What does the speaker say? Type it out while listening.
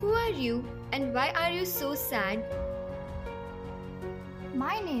you and why are you so sad?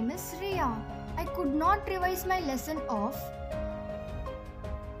 My name is Ria. I could not revise my lesson of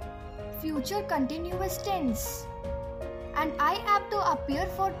future continuous tense. And I have to appear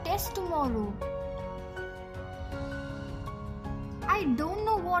for test tomorrow. I don't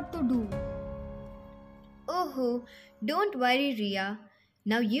know what to do. Oh, don't worry, Ria.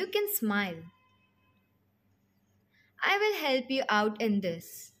 Now you can smile. I will help you out in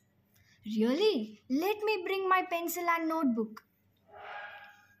this. Really? Let me bring my pencil and notebook.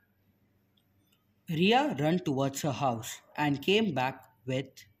 Ria ran towards her house and came back with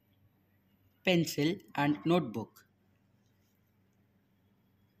pencil and notebook.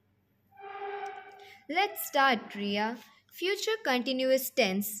 Let's start, Ria. Future continuous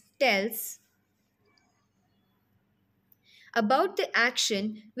tense tells about the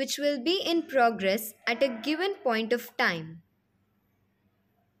action which will be in progress at a given point of time.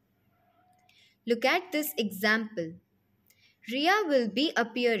 Look at this example. Ria will be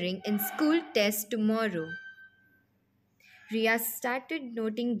appearing in school test tomorrow. Ria started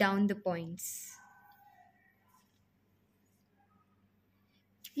noting down the points.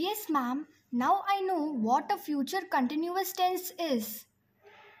 Yes, ma'am. Now I know what a future continuous tense is.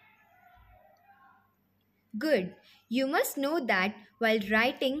 Good. You must know that while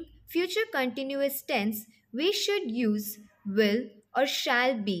writing future continuous tense, we should use will or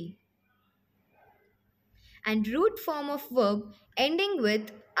shall be and root form of verb ending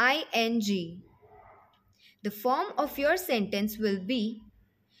with ing. The form of your sentence will be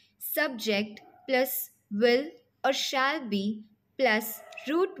subject plus will or shall be plus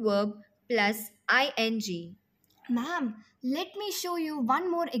root verb plus ing. Ma'am, let me show you one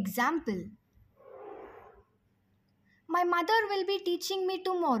more example. My mother will be teaching me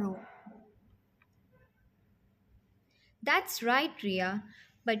tomorrow. That's right, Ria.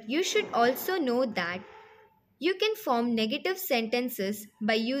 But you should also know that you can form negative sentences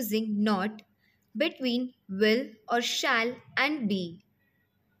by using not between will or shall and be.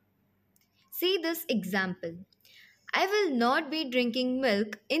 See this example. I will not be drinking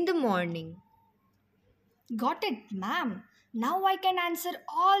milk in the morning. Got it, ma'am. Now I can answer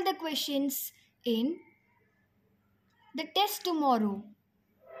all the questions in the test tomorrow.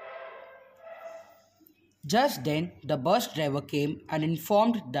 Just then, the bus driver came and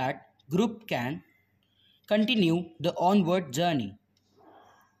informed that group can continue the onward journey.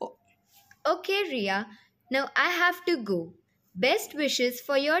 Okay, Ria. Now I have to go. Best wishes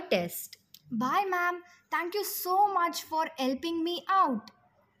for your test. Bye, ma'am. Thank you so much for helping me out.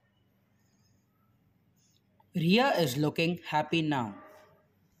 Ria is looking happy now.